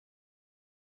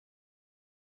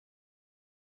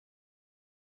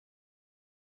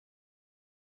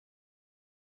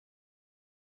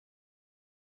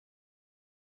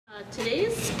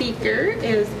Today's speaker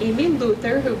is Amy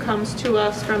Luther, who comes to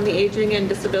us from the Aging and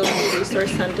Disability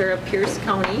Resource Center of Pierce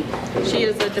County. She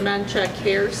is a dementia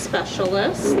care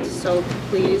specialist, so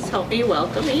please help me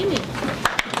welcome Amy.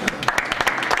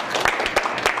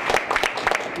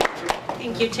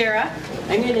 Thank you, Tara.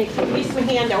 I'm going to give you some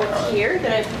handouts here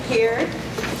that I've prepared.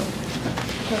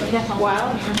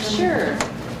 Wow, sure.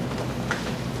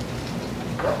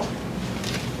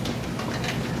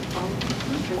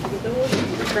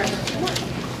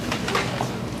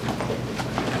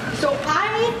 So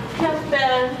I have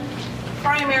been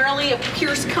primarily a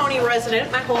Pierce County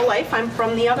resident my whole life. I'm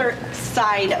from the other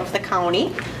side of the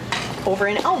county, over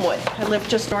in Elmwood. I live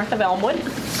just north of Elmwood,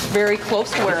 very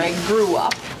close to where I grew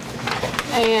up.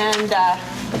 And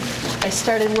I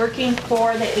started working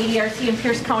for the ADRC in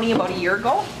Pierce County about a year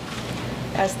ago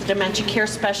as the dementia care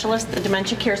specialist. The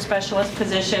dementia care specialist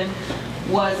position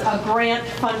was a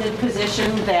grant-funded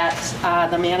position that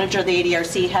the manager of the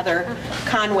ADRC, Heather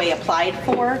Conway, applied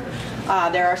for.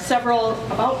 There are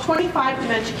about 25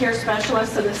 dementia care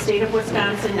specialists in the state of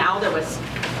Wisconsin now. There was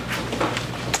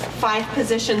 5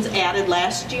 positions added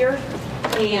last year,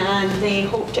 and they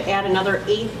hope to add another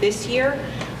 8 this year.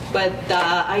 But the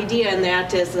idea in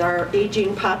that is our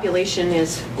aging population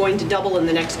is going to double in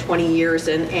the next 20 years,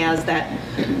 and as that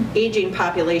aging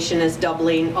population is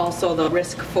doubling, also the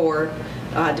risk for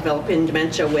developing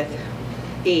dementia with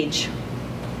age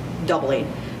doubling.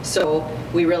 So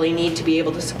we really need to be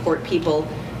able to support people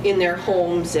in their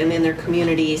homes and in their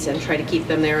communities and try to keep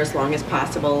them there as long as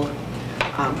possible.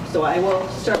 So I will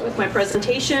start with my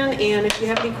presentation, and if you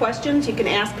have any questions, you can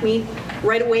ask me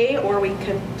right away, or we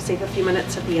can save a few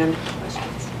minutes at the end for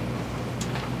questions.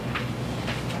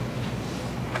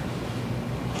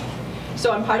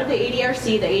 So I'm part of the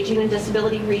ADRC, the Aging and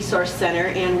Disability Resource Center,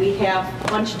 and we have a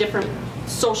bunch of different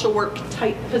social work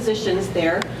type positions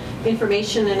there.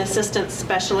 Information and assistance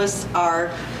specialists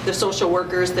are the social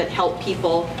workers that help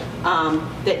people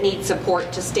that need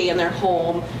support to stay in their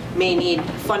home, may need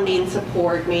funding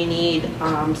support, may need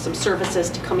some services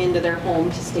to come into their home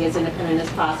to stay as independent as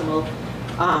possible.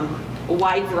 A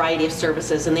wide variety of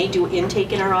services, and they do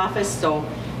intake in our office, so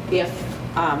if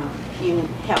you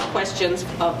have questions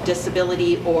of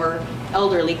disability or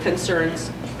elderly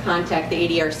concerns, contact the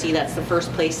ADRC. That's the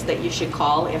first place that you should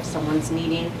call if someone's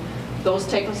needing those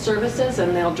type of services,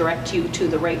 and they'll direct you to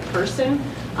the right person.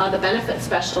 The benefit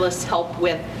specialists help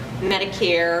with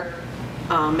Medicare,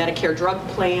 Medicare drug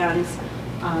plans.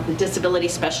 The disability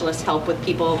specialists help with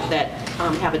people that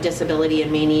have a disability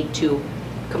and may need to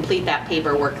complete that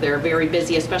paperwork. They're very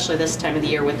busy, especially this time of the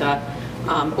year with the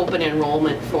open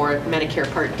enrollment for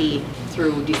Medicare Part D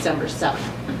through December 7th.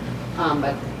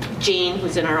 But Jane,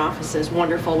 who's in our office, is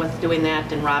wonderful with doing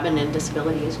that, and Robin in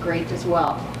disability is great as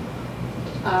well.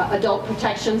 Adult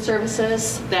protection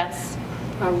services, that's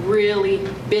a really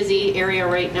busy area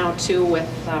right now too, with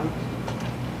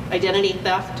identity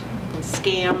theft and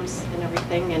scams and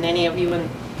everything, and any of you in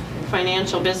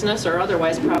financial business or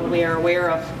otherwise probably are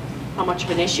aware of how much of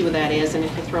an issue that is. And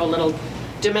if you throw a little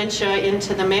dementia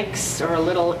into the mix or a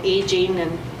little aging,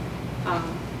 and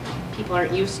people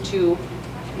aren't used to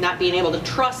not being able to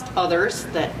trust others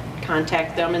that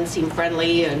contact them and seem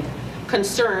friendly and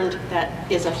concerned, that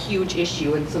is a huge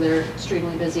issue, and so they're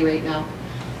extremely busy right now.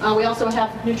 We also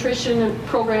have nutrition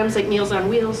programs like Meals on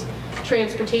Wheels,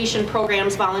 transportation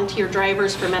programs, volunteer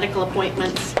drivers for medical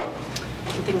appointments,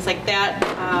 and things like that.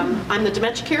 I'm the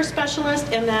dementia care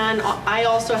specialist, and then I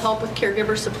also help with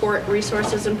caregiver support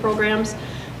resources and programs,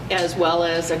 as well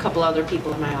as a couple other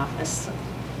people in my office.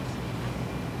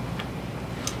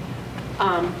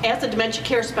 As a dementia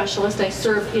care specialist, I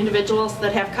serve individuals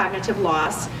that have cognitive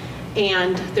loss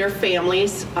and their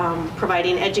families,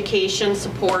 providing education,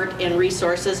 support, and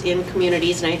resources in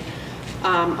communities. And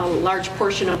a large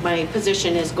portion of my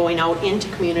position is going out into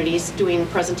communities, doing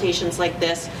presentations like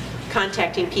this,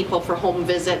 contacting people for home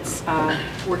visits,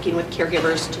 working with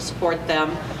caregivers to support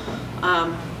them.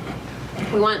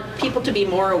 We want people to be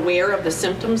more aware of the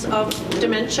symptoms of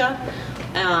dementia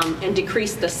and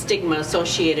decrease the stigma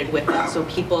associated with it, so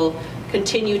people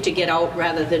continue to get out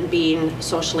rather than being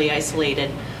socially isolated.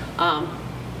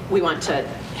 We want to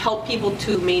help people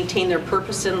to maintain their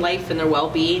purpose in life and their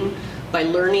well-being by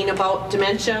learning about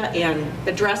dementia and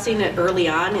addressing it early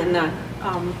on in the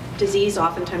disease.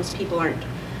 Oftentimes people aren't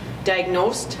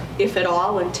diagnosed, if at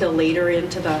all, until later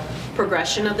into the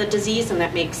progression of the disease, and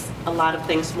that makes a lot of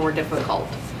things more difficult.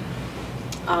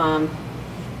 And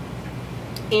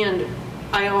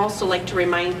I also like to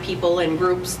remind people in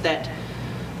groups that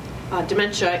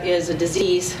dementia is a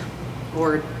disease,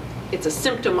 or it's a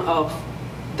symptom of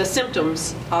the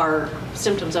symptoms are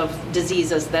symptoms of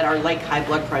diseases that are like high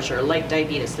blood pressure, like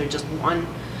diabetes. They're just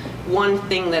one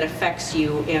thing that affects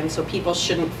you, and so people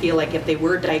shouldn't feel like if they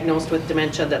were diagnosed with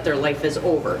dementia that their life is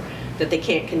over, that they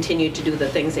can't continue to do the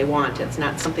things they want. It's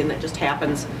not something that just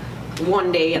happens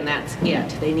one day and that's it.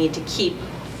 They need to keep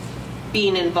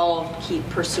being involved, keep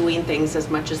pursuing things as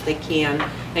much as they can,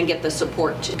 and get the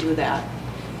support to do that.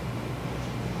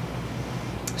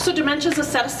 So dementia is a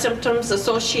set of symptoms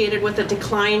associated with a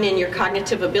decline in your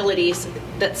cognitive abilities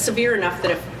that's severe enough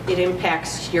that it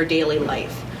impacts your daily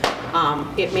life.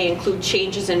 It may include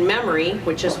changes in memory,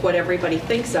 which is what everybody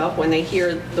thinks of when they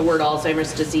hear the word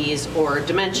Alzheimer's disease or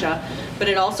dementia, but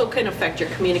it also can affect your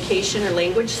communication or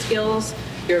language skills,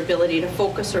 your ability to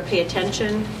focus or pay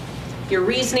attention, your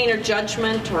reasoning or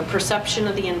judgment or perception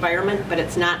of the environment, but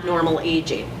it's not normal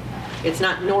aging. It's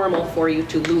not normal for you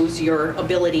to lose your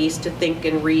abilities to think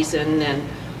and reason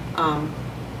and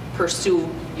pursue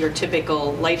your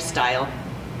typical lifestyle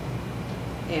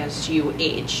as you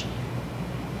age.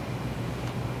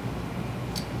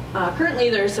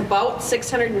 Currently, there's about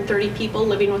 630 people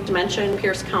living with dementia in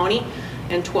Pierce County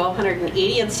and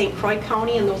 1,280 in St. Croix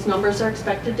County, and those numbers are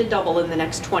expected to double in the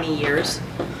next 20 years.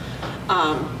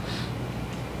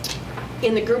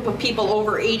 In the group of people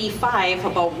over 85,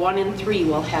 about 1 in 3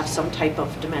 will have some type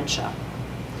of dementia.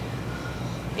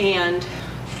 And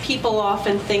people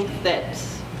often think that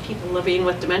people living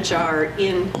with dementia are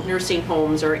in nursing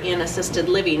homes or in assisted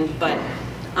living, but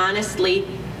honestly,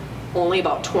 only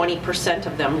about 20%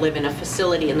 of them live in a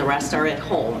facility and the rest are at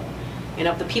home. And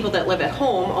of the people that live at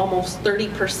home, almost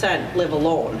 30% live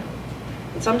alone.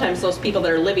 And sometimes those people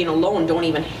that are living alone don't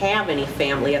even have any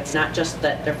family. It's not just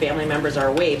that their family members are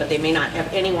away, but they may not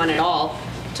have anyone at all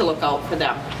to look out for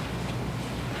them.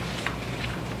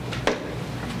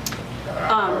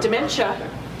 Dementia.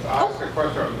 I'll ask a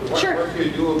question. Sure. What do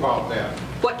you do about that?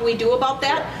 What do we do about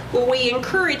that? Well, we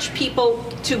encourage people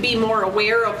to be more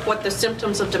aware of what the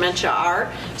symptoms of dementia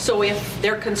are. So if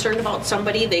they're concerned about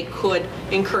somebody, they could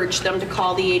encourage them to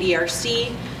call the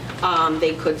ADRC.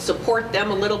 They could support them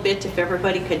a little bit if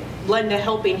everybody could lend a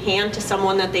helping hand to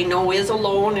someone that they know is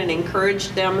alone and encourage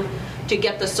them to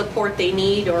get the support they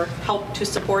need or help to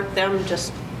support them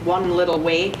just one little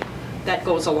way. That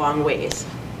goes a long ways.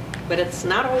 But it's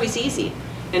not always easy.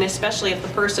 And especially if the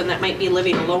person that might be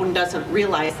living alone doesn't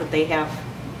realize that they have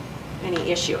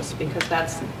any issues, because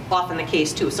that's often the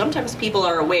case too. Sometimes people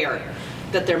are aware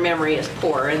that their memory is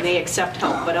poor and they accept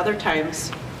help, but other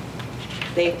times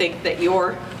they think that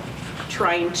you're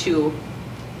trying to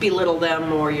belittle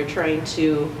them or you're trying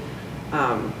to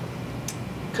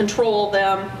control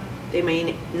them. They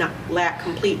may not lack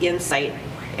complete insight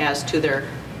as to their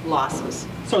losses.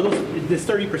 So this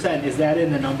 30%, is that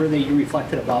in the number that you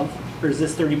reflected above? Or is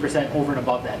this 30% over and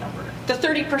above that number? The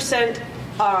 30%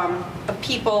 of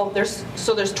people, there's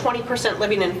 20%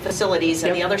 living in facilities,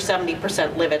 and the other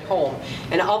 70% live at home.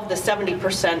 And of the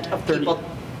 70% of people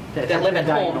that live at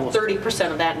home,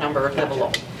 30% of that number live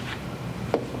alone.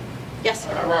 Yes?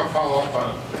 I want to follow up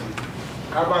on,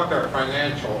 how about their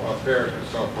financial affairs and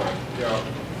so forth? You know,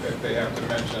 if they have to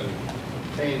mention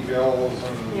paying bills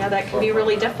and... Yeah, that can be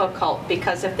really difficult,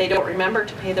 because if they don't remember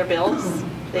to pay their bills,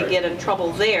 they get in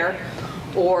trouble there,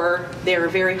 or they're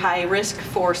very high risk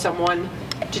for someone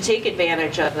to take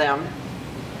advantage of them.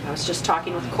 I was just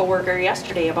talking with a coworker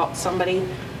yesterday about somebody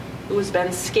who's been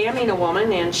scamming a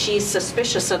woman, and she's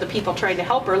suspicious of the people trying to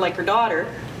help her, like her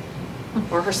daughter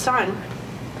or her son,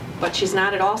 but she's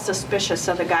not at all suspicious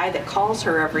of the guy that calls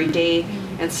her every day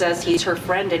and says he's her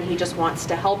friend and he just wants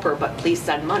to help her, but please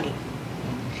send money.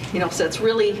 You know, so it's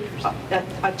really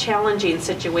a challenging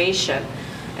situation.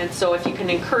 And so if you can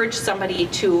encourage somebody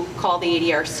to call the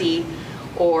ADRC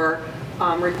or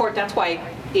report, that's why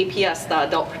APS, the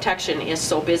Adult Protection, is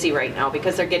so busy right now,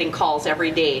 because they're getting calls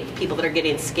every day, people that are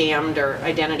getting scammed or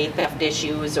identity theft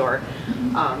issues, or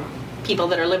people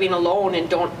that are living alone and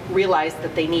don't realize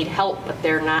that they need help, but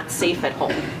they're not safe at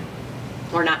home,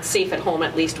 or not safe at home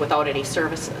at least without any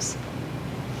services.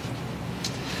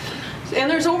 And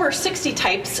there's over 60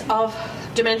 types of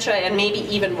dementia, and maybe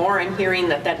even more. I'm hearing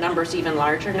that that number's even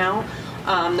larger now.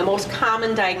 The most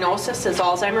common diagnosis is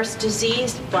Alzheimer's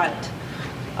disease, but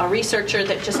a researcher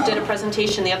that just did a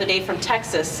presentation the other day from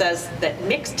Texas says that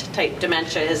mixed type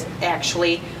dementia is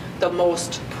actually the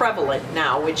most prevalent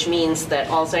now, which means that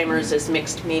Alzheimer's is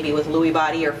mixed maybe with Lewy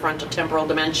body or frontotemporal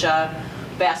dementia,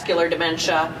 vascular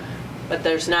dementia, but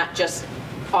there's not just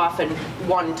often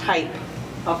one type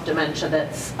of dementia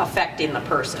that's affecting the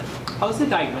person. How's it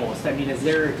diagnosed? I mean, is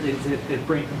it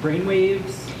brain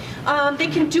waves? They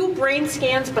can do brain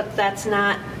scans, but that's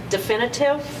not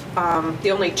definitive.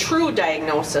 The only true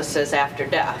diagnosis is after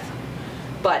death.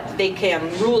 But they can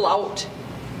rule out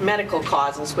medical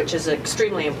causes, which is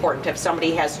extremely important if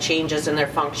somebody has changes in their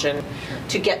function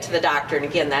to get to the doctor. And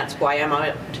again, that's why I'm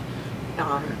out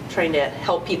trying to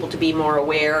help people to be more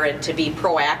aware and to be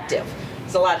proactive.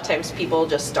 Because a lot of times people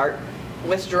just start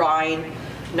withdrawing,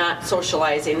 not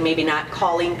socializing, maybe not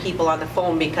calling people on the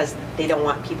phone because they don't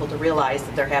want people to realize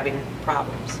that they're having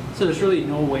problems. So there's really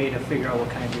no way to figure out what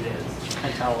kind it is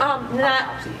until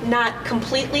autopsy? Not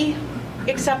completely,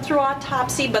 except through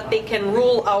autopsy, but they can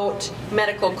rule out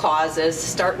medical causes,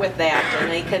 start with that,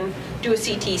 and they can do a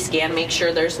CT scan, make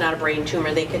sure there's not a brain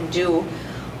tumor. They can do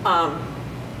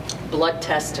blood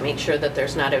tests to make sure that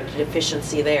there's not a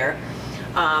deficiency there.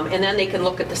 And then they can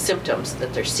look at the symptoms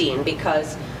that they're seeing,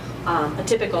 because a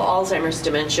typical Alzheimer's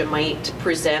dementia might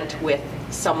present with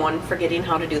someone forgetting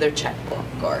how to do their checkbook,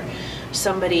 or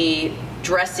somebody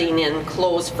dressing in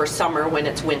clothes for summer when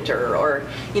it's winter, or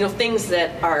things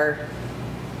that are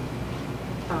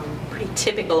pretty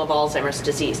typical of Alzheimer's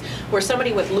disease. Where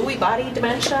somebody with Lewy body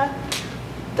dementia,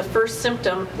 the first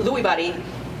symptom, Lewy body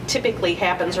typically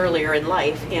happens earlier in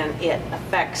life, and it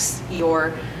affects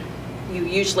you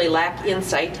usually lack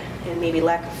insight and maybe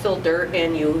lack a filter,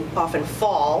 and you often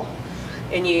fall,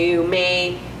 and you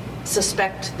may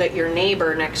suspect that your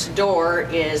neighbor next door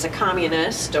is a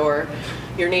communist, or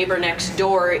your neighbor next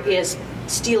door is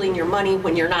stealing your money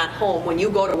when you're not home. When you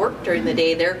go to work during the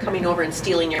day, they're coming over and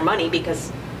stealing your money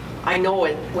because I know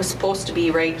it was supposed to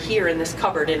be right here in this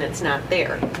cupboard and it's not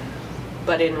there.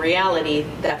 But in reality,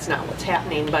 that's not what's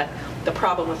happening. But the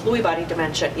problem with Lewy body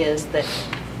dementia is that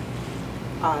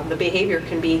the behavior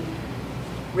can be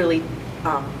really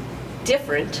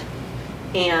different,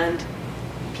 and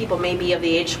people may be of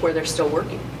the age where they're still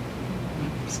working,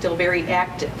 still very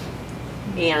active,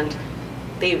 and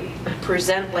they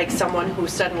present like someone who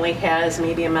suddenly has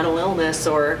maybe a mental illness,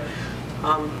 or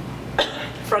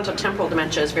frontotemporal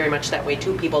dementia is very much that way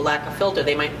too. People lack a filter.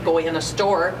 They might go in a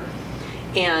store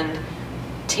and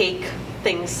take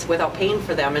things without paying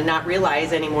for them and not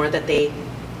realize anymore that they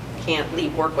can't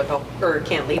leave work without, or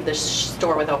can't leave the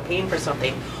store without paying for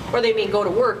something. Or they may go to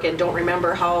work and don't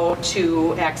remember how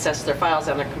to access their files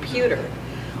on their computer.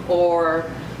 Or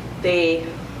they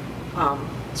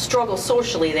struggle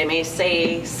socially. They may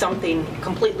say something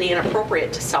completely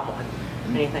inappropriate to someone.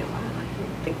 And you think, well, I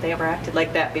don't think they ever acted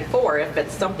like that before. If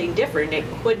it's something different, it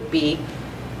could be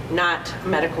not a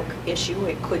medical issue.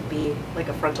 It could be like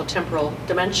a frontotemporal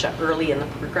dementia early in the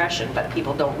progression, but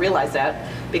people don't realize that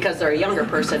because they're a younger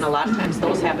person. A lot of times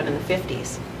those happen in the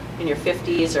 50s, in your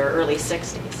 50s or early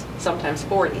 60s, sometimes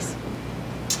 40s.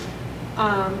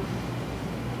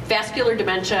 Vascular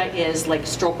dementia is like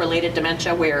stroke-related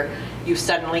dementia, where you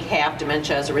suddenly have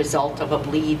dementia as a result of a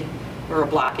bleed or a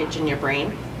blockage in your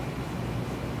brain.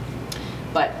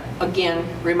 But again,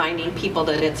 reminding people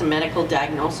that it's a medical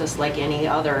diagnosis like any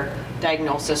other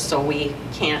diagnosis, so we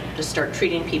can't just start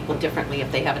treating people differently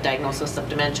if they have a diagnosis of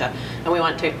dementia. And we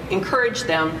want to encourage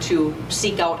them to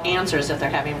seek out answers if they're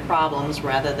having problems,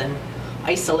 rather than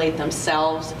isolate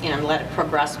themselves and let it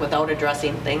progress without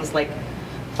addressing things like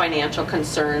financial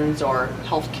concerns or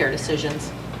health care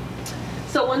decisions.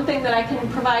 So one thing that I can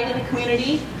provide in the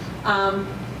community,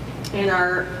 in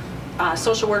our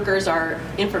social workers, our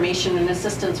information and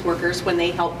assistance workers, when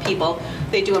they help people,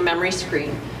 they do a memory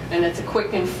screen. And it's a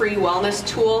quick and free wellness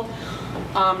tool,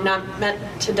 not meant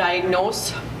to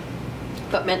diagnose,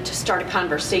 but meant to start a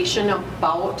conversation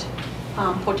about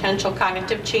potential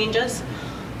cognitive changes.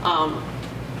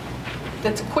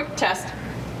 That's a quick test.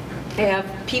 They have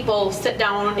people sit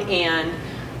down and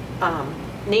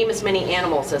name as many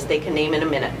animals as they can name in a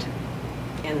minute.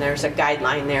 And there's a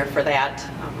guideline there for that.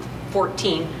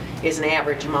 14 is an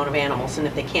average amount of animals, and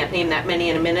if they can't name that many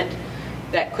in a minute,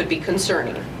 that could be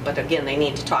concerning. But again, they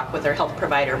need to talk with their health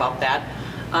provider about that.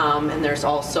 And there's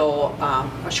also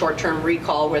a short-term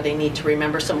recall where they need to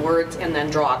remember some words and then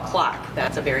draw a clock.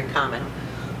 That's a very common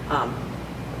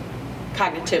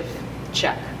cognitive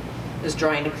check, is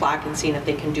drawing a clock and seeing if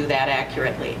they can do that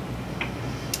accurately.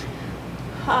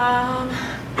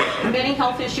 Many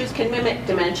health issues can mimic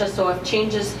dementia, so if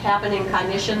changes happen in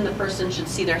cognition, the person should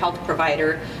see their health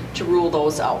provider to rule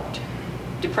those out.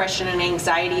 Depression and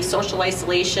anxiety, social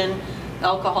isolation,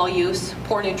 alcohol use,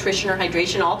 poor nutrition or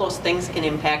hydration, all those things can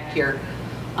impact your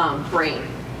brain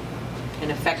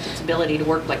and affect its ability to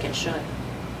work like it should.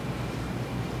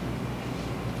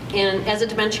 And as a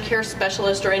dementia care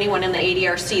specialist or anyone in the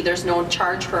ADRC, there's no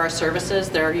charge for our services.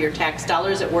 They're your tax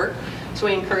dollars at work. So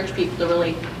we encourage people to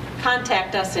really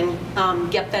contact us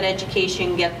and get that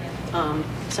education, get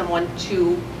someone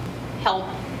to help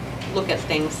look at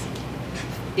things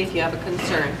if you have a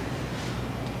concern.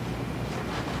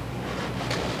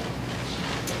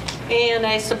 And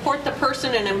I support the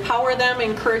person and empower them,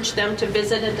 encourage them to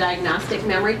visit a diagnostic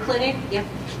memory clinic. If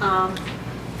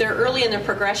they're early in their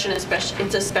progression,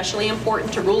 it's especially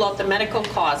important to rule out the medical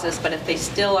causes, but if they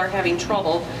still are having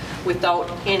trouble without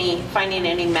finding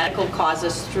any medical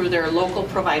causes through their local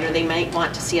provider, they might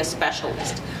want to see a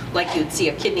specialist, like you'd see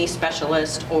a kidney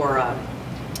specialist or a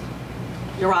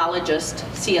neurologist,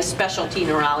 see a specialty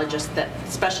neurologist that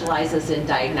specializes in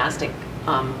diagnostic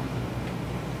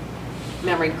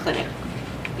memory clinic,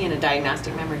 in a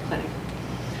diagnostic memory clinic.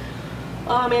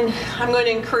 And I'm going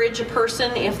to encourage a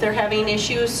person, if they're having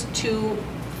issues, to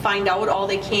find out all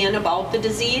they can about the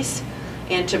disease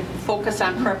and to focus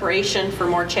on preparation for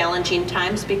more challenging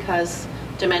times, because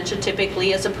dementia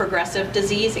typically is a progressive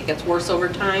disease. It gets worse over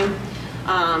time.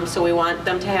 So we want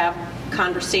them to have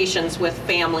conversations with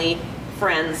family,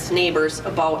 friends, neighbors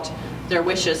about their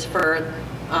wishes for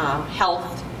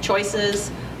health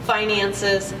choices,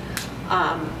 finances,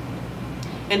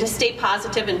 and to stay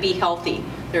positive and be healthy.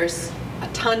 There's a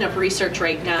ton of research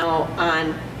right now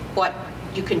on what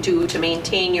you can do to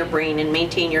maintain your brain and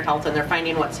maintain your health, and they're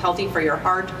finding what's healthy for your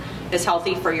heart is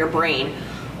healthy for your brain.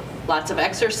 Lots of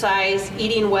exercise,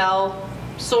 eating well,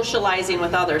 socializing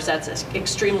with others. That's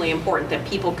extremely important, that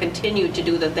people continue to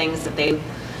do the things that they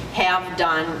have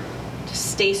done to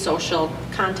stay social,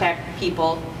 contact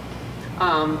people,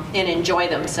 and enjoy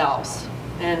themselves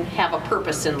and have a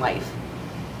purpose in life,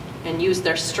 and use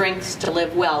their strengths to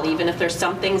live well. Even if there's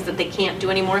some things that they can't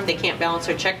do anymore, if they can't balance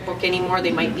their checkbook anymore,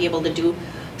 they might be able to do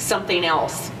something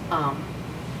else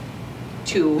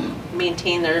to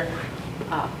maintain their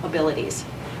abilities.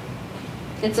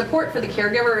 And support for the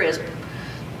caregiver is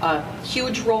a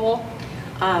huge role.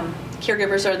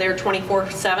 Caregivers are there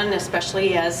 24/7,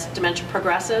 especially as dementia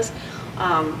progresses.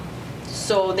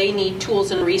 So they need tools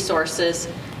and resources,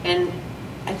 and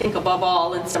I think above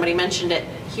all, and somebody mentioned it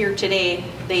here today,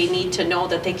 they need to know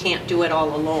that they can't do it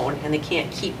all alone, and they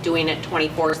can't keep doing it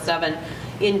 24/7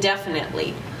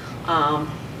 indefinitely.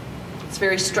 It's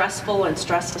very stressful, and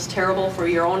stress is terrible for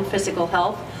your own physical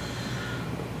health.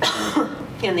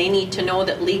 And they need to know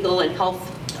that legal and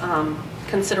health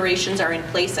considerations are in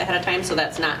place ahead of time, so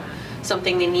that's not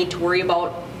something they need to worry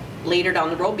about later down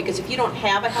the road. Because if you don't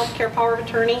have a healthcare power of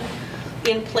attorney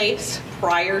in place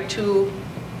prior to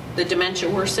the dementia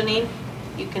worsening,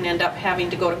 you can end up having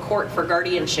to go to court for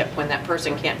guardianship when that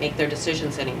person can't make their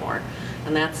decisions anymore.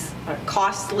 And that's a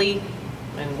costly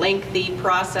and lengthy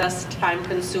process,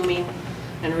 time-consuming,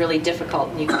 and really difficult.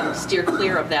 And you can steer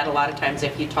clear of that a lot of times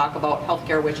if you talk about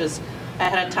healthcare wishes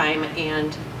ahead of time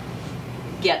and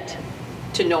get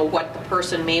to know what the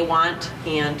person may want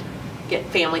and get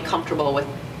family comfortable with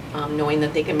knowing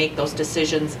that they can make those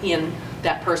decisions in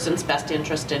that person's best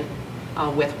interest and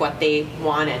with what they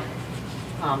wanted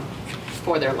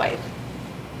for their life.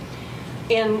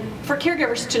 And for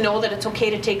caregivers to know that it's okay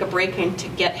to take a break and to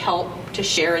get help to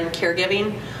share in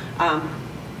caregiving.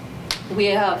 We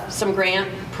have some grant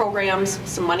programs,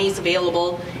 some monies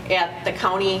available at the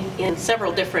county in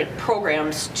several different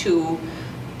programs to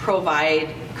provide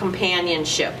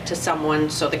companionship to someone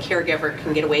so the caregiver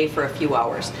can get away for a few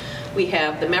hours. We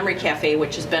have the Memory Cafe,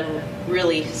 which has been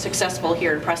really successful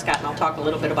here in Prescott, and I'll talk a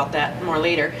little bit about that more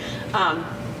later.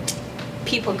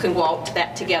 People can go out to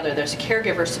that together. There's a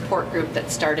caregiver support group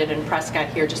that started in Prescott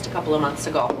here just a couple of months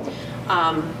ago.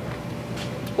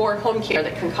 Or home care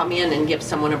that can come in and give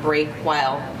someone a break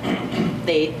while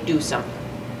they do some.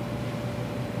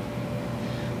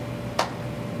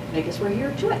 I guess we're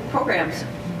here to it. Programs.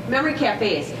 Memory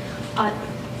Cafes.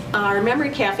 Our Memory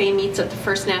Cafe meets at the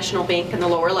First National Bank in the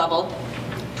lower level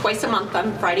twice a month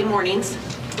on Friday mornings.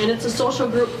 And it's a social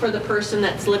group for the person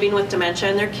that's living with dementia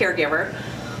and their caregiver.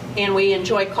 And we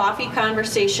enjoy coffee,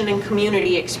 conversation, and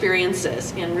community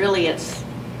experiences. And really it's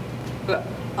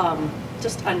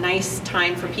just a nice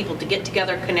time for people to get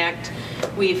together, connect.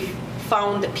 We've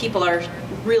found that people are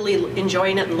really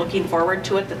enjoying it and looking forward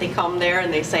to it, that they come there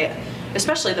and they say,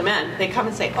 especially the men, they come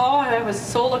and say, oh, I was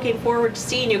so looking forward to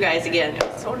seeing you guys again. It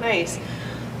was so nice.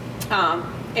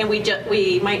 And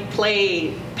we might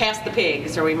play Pass the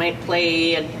Pigs, or we might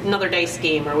play another dice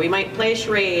game, or we might play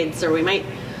charades, or we might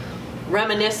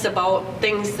reminisce about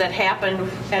things that happened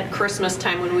at Christmas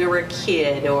time when we were a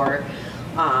kid, or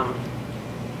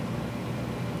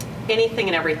anything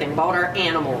and everything about our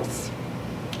animals.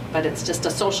 But it's just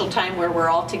a social time where we're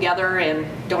all together and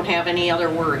don't have any other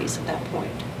worries at that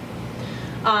point.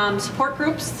 Support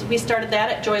groups, we started that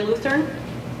at Joy Lutheran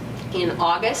in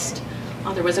August.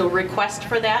 There was a request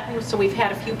for that, and so we've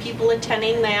had a few people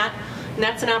attending that. And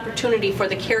that's an opportunity for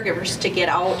the caregivers to get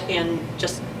out and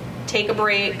just take a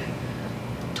break,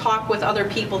 talk with other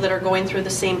people that are going through the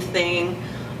same thing.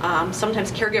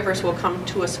 Sometimes caregivers will come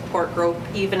to a support group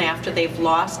even after they've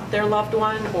lost their loved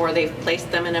one or they've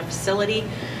placed them in a facility.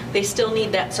 They still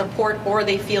need that support, or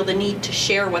they feel the need to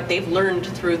share what they've learned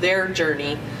through their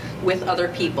journey with other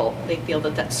people. They feel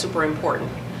that that's super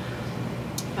important.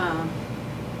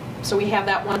 So we have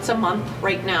that once a month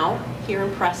right now here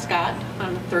in Prescott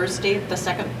on Thursday, the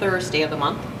second Thursday of the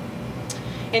month.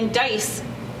 And DICE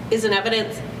is an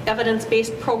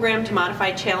evidence-based program to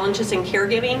modify challenges in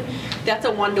caregiving. That's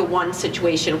a one-to-one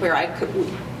situation where I could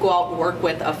go out and work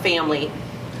with a family,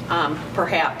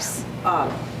 perhaps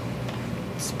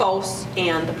spouse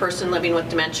and the person living with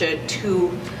dementia,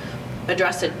 to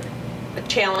address a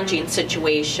challenging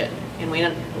situation. And we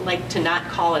don't like to not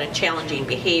call it a challenging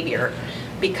behavior,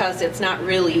 because it's not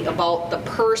really about the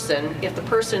person. If the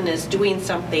person is doing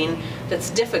something that's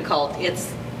difficult,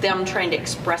 it's them trying to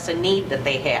express a need that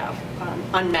they have,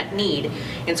 unmet need.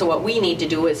 And so what we need to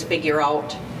do is figure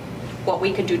out what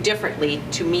we could do differently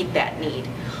to meet that need.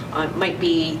 It might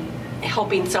be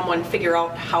helping someone figure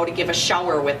out how to give a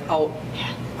shower without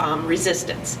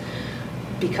resistance,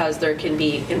 because there can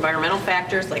be environmental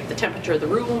factors like the temperature of the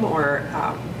room, or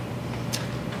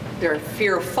their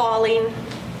fear of falling,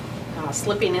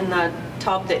 slipping in the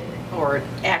tub, or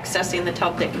accessing the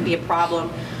tub, that can be a problem.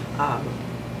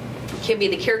 It can be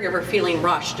the caregiver feeling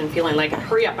rushed and feeling like,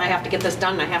 hurry up, I have to get this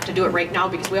done, I have to do it right now,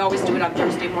 because we always do it on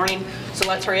Thursday morning, so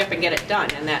let's hurry up and get it done.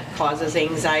 And that causes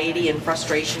anxiety and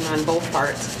frustration on both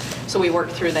parts. So we work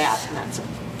through that, and that's a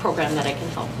program that I can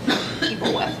help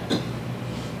people with.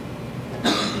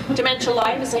 Dementia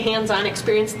Live is a hands-on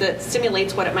experience that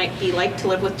simulates what it might be like to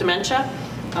live with dementia.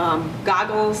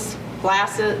 Goggles,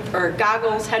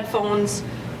 headphones,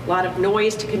 a lot of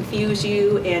noise to confuse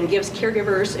you, and gives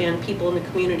caregivers and people in the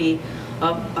community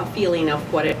a feeling of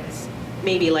what it's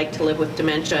maybe like to live with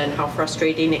dementia, and how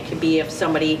frustrating it can be if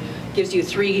somebody gives you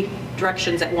 3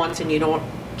 directions at once and you don't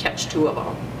catch 2 of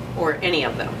them, or any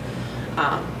of them.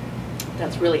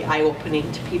 That's really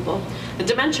eye-opening to people. The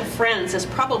Dementia Friends is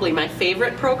probably my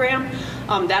favorite program.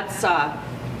 That's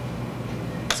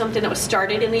something that was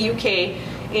started in the UK,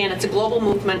 and it's a global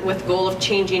movement with the goal of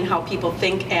changing how people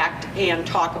think, act, and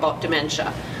talk about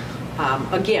dementia.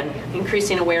 Again,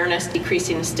 increasing awareness,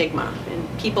 decreasing the stigma,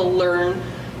 and people learn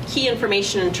key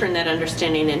information and turn that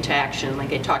understanding into action,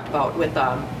 like I talked about with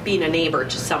being a neighbor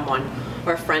to someone,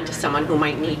 or a friend to someone who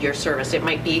might need your service. It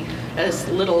might be as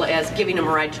little as giving them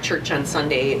a ride to church on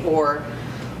Sunday, or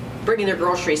bringing their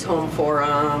groceries home for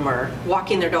them, or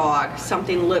walking their dog,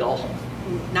 something little,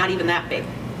 not even that big.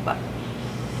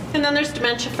 And then there's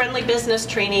dementia-friendly business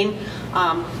training.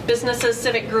 Businesses,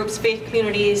 civic groups, faith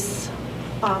communities,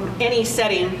 any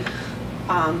setting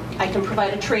I can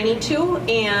provide a training to,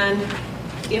 and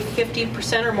if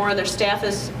 50% or more of their staff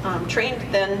is trained,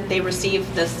 then they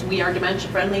receive this We Are Dementia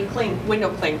Friendly window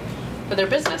claim for their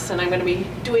business. And I'm going to be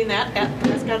doing that at the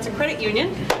Wisconsin Credit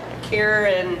Union here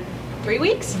in 3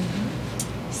 weeks.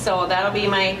 So that'll be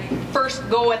my first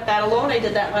go at that alone. I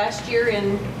did that last year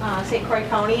in St. Croix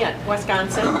County at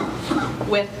Wisconsin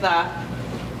with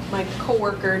my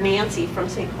coworker Nancy from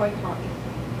St. Croix County.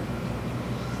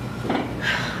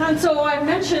 And so I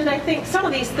mentioned, I think, some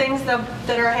of these things that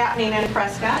are happening in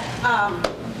Prescott.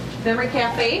 Memory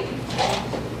Cafe,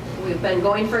 we've been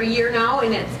going for a year now,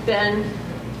 and it's been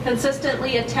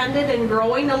consistently attended and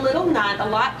growing a little, not a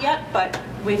lot yet, but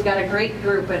we've got a great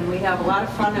group, and we have a lot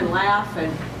of fun and laugh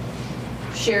and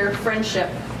share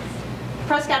friendship.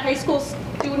 Prescott High School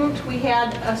student, we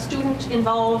had a student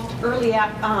involved early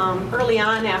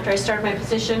on after I started my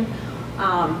position.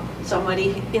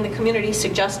 Somebody in the community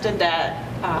suggested that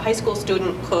a high school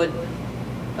student could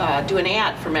do an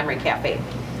ad for Memory Cafe.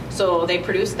 So they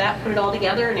produced that, put it all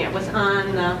together, and it was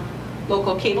on the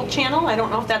local cable channel. I don't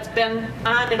know if that's been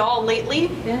on at all lately.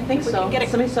 Yeah, I think so.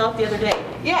 Somebody saw it the other day.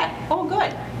 Yeah, oh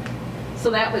good. So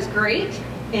that was great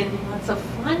and lots of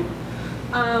fun.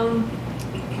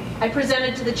 I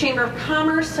presented to the Chamber of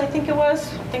Commerce, I think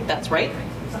that's right,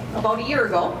 about a year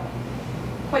ago,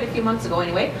 quite a few months ago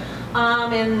anyway.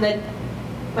 And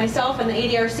myself and the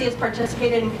ADRC has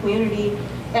participated in Community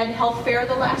Ed Health Fair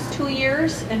the last 2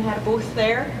 years and had a booth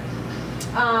there.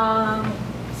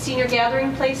 Senior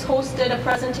Gathering Place hosted a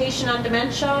presentation on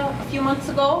dementia a few months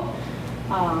ago.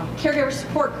 Caregiver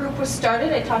support group was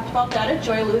started. I talked about that at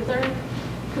Joy Lutheran.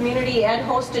 Community Ed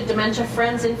hosted Dementia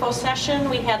Friends info session.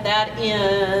 We had that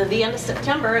in the end of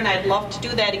September, and I'd love to do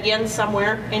that again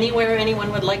somewhere, anywhere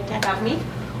anyone would like to have me,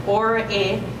 or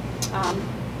a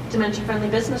dementia-friendly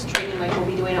business training like we'll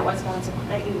be doing at Wisconsin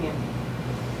Credit Union.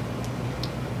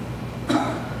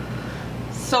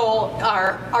 So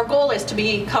our goal is to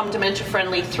become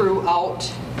dementia-friendly throughout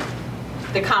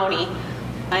the county.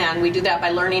 And we do that by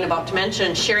learning about dementia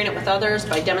and sharing it with others,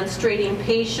 by demonstrating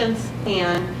patience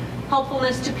and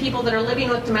helpfulness to people that are living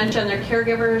with dementia and their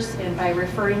caregivers, and by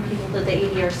referring people to the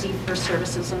ADRC for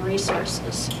services and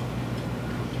resources.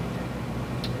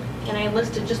 And I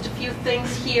listed just a few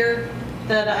things here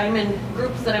that I'm in,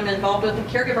 groups that I'm involved with.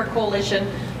 The Caregiver Coalition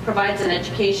provides an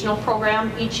educational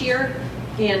program each year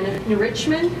in New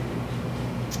Richmond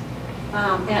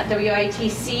at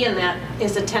WITC, and that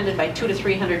is attended by 200 to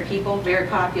 300 people, very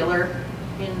popular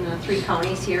in the 3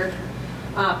 counties here.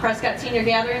 Prescott Senior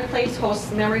Gathering Place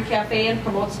hosts Memory Cafe and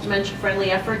promotes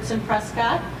dementia-friendly efforts in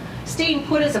Prescott. Staying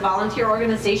Put is a volunteer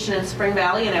organization in Spring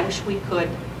Valley, and I wish we could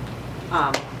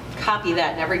copy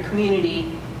that in every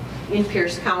community in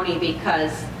Pierce County,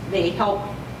 because they help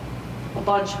a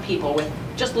bunch of people with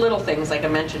just little things, like I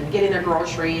mentioned, getting their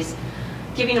groceries,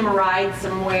 giving them a ride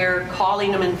somewhere,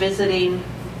 calling them and visiting,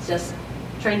 just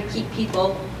trying to keep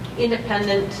people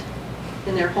independent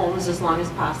in their homes as long as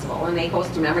possible. And they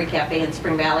host a Memory Cafe in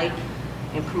Spring Valley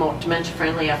and promote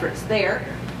dementia-friendly efforts there.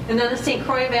 And then the St.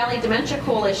 Croix Valley Dementia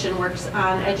Coalition works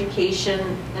on education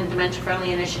and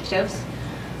dementia-friendly initiatives.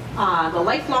 The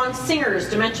Lifelong Singers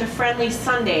Dementia-Friendly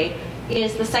Sunday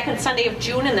is the 2nd Sunday of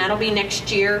June, and that'll be next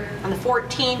year on the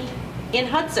 14th in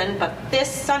Hudson. But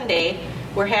this Sunday,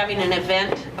 we're having an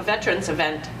event, a veterans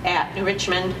event at New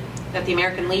Richmond at the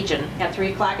American Legion at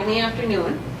 3 o'clock in the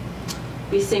afternoon.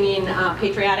 Be singing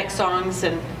patriotic songs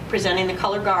and presenting the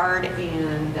color guard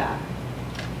and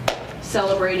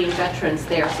celebrating veterans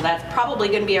there. So that's probably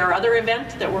going to be our other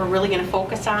event that we're really going to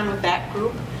focus on with that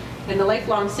group. And the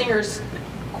Lifelong Singers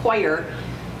Choir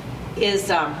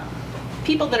is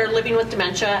people that are living with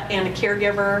dementia and a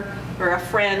caregiver or a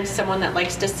friend, someone that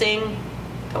likes to sing,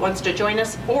 that wants to join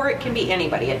us, or it can be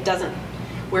anybody. It doesn't.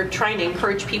 We're trying to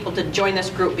encourage people to join this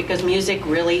group because music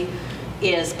really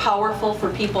is powerful for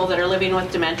people that are living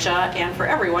with dementia and for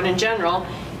everyone in general.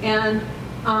 And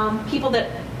people that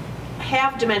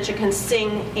have dementia can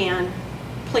sing and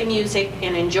play music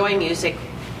and enjoy music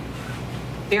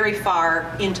very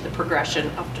far into the progression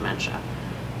of dementia.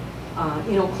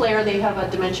 You know, Claire, they have a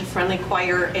dementia-friendly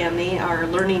choir, and they are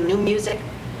learning new music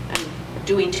and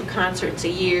doing 2 concerts a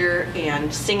year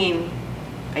and singing,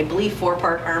 I believe,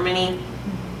 4-part harmony.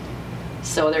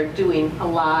 So they're doing a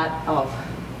lot of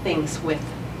things with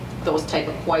those type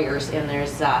of choirs. And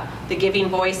there's the Giving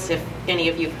Voice, if any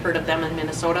of you have heard of them in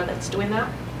Minnesota, that's doing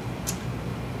that.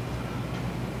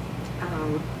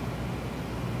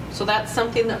 So that's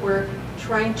something that we're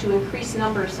trying to increase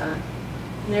numbers on.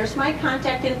 And there's my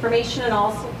contact information, and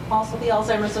also the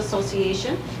Alzheimer's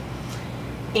Association.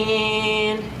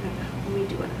 And what are we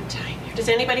doing on time here? Does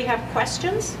anybody have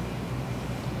questions?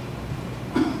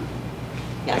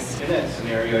 Yes. In that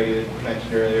scenario you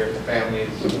mentioned earlier, if the family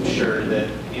is sure that,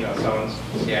 you know, someone's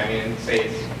scamming and say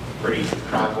it's pretty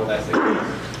probable that's the case,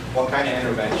 what kind of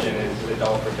intervention is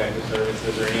Adult Protective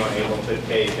Services or anyone able to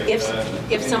take if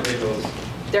individuals...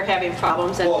 They're having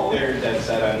problems at home. Well, they're dead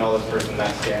set, I know this person's not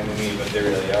scamming me, but they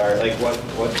really are. Like,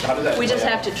 how does that We just play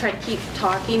have out? to try to keep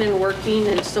talking and working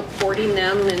and supporting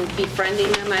them and befriending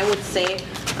them, I would say,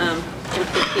 and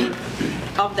thinking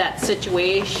of that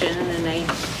situation. And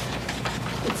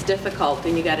it's difficult,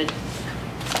 and you got to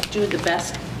do the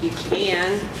best you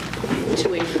can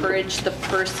to encourage the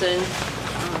person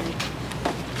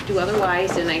to do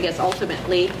otherwise, and I guess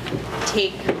ultimately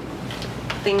take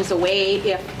things away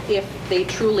if they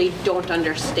truly don't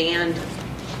understand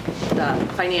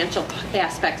the financial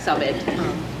aspects of it.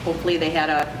 Hopefully they had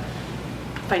a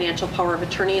financial power of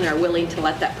attorney and are willing to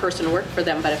let that person work for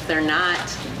them, but if they're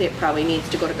not, it probably needs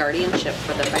to go to guardianship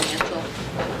for the financial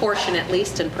portion at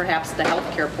least, and perhaps the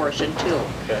healthcare portion too.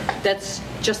 Okay. That's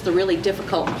just the really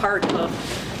difficult part of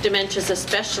dementias,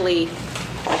 especially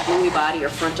like Lewy body or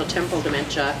frontal temporal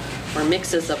dementia, or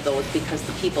mixes of those, because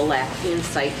the people lack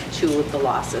insight to the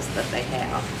losses that they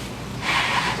have.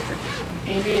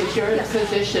 Amy, is your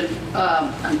position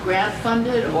grant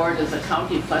funded, or does the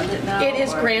county fund it now? It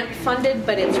is or? grant funded,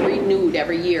 but it's renewed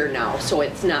every year now, so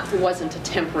it's not. It wasn't a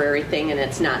temporary thing, and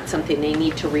it's not something they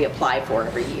need to reapply for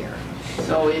every year.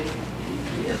 So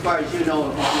as far as you know, it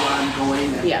will be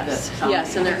ongoing. Yes,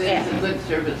 yes, and it's a good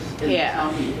service in the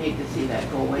county. You hate to see that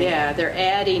go away. Yeah, they're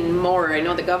adding more. I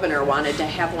know the governor wanted to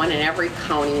have one in every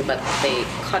county, but they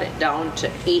cut it down to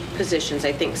 8 positions.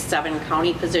 I think 7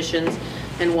 county positions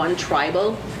and 1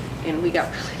 tribal. And we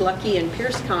got really lucky in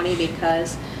Pierce County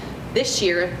because this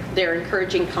year they're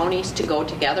encouraging counties to go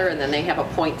together, and then they have a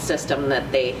point system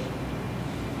that they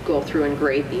go through and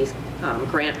grade these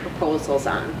grant proposals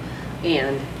on.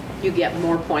 And you get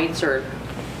more points or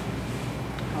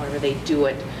However, they do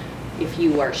it if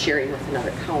you are sharing with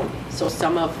another county. So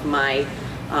some of my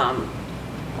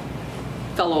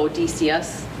fellow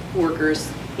DCS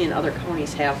workers in other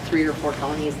counties have 3 or 4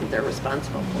 counties that they're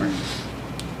responsible for.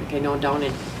 Like I know down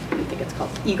in, I think it's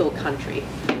called Eagle Country,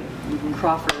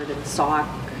 Crawford and Sauk.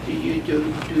 Do you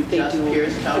do They just do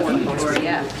Pierce County? 4 counties,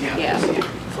 yeah.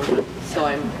 So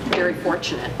I'm very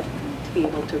fortunate to be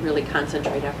able to really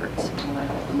concentrate efforts. Well, I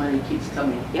hope the money keeps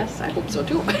coming. Yes, I hope so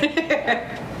too.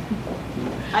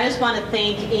 I just want to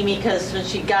thank Amy because when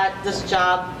she got this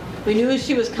job, we knew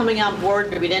she was coming on board,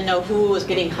 but we didn't know who was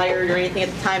getting hired or anything at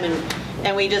the time,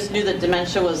 and we just knew that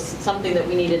dementia was something that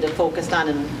we needed to focus on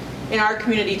in our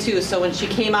community too. So when she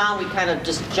came on, we kind of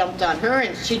just jumped on her,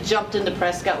 and she jumped into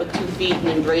Prescott with 2 feet and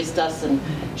embraced us, and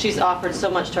she's offered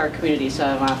so much to our community. So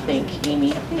I want to thank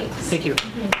Amy. Thank you.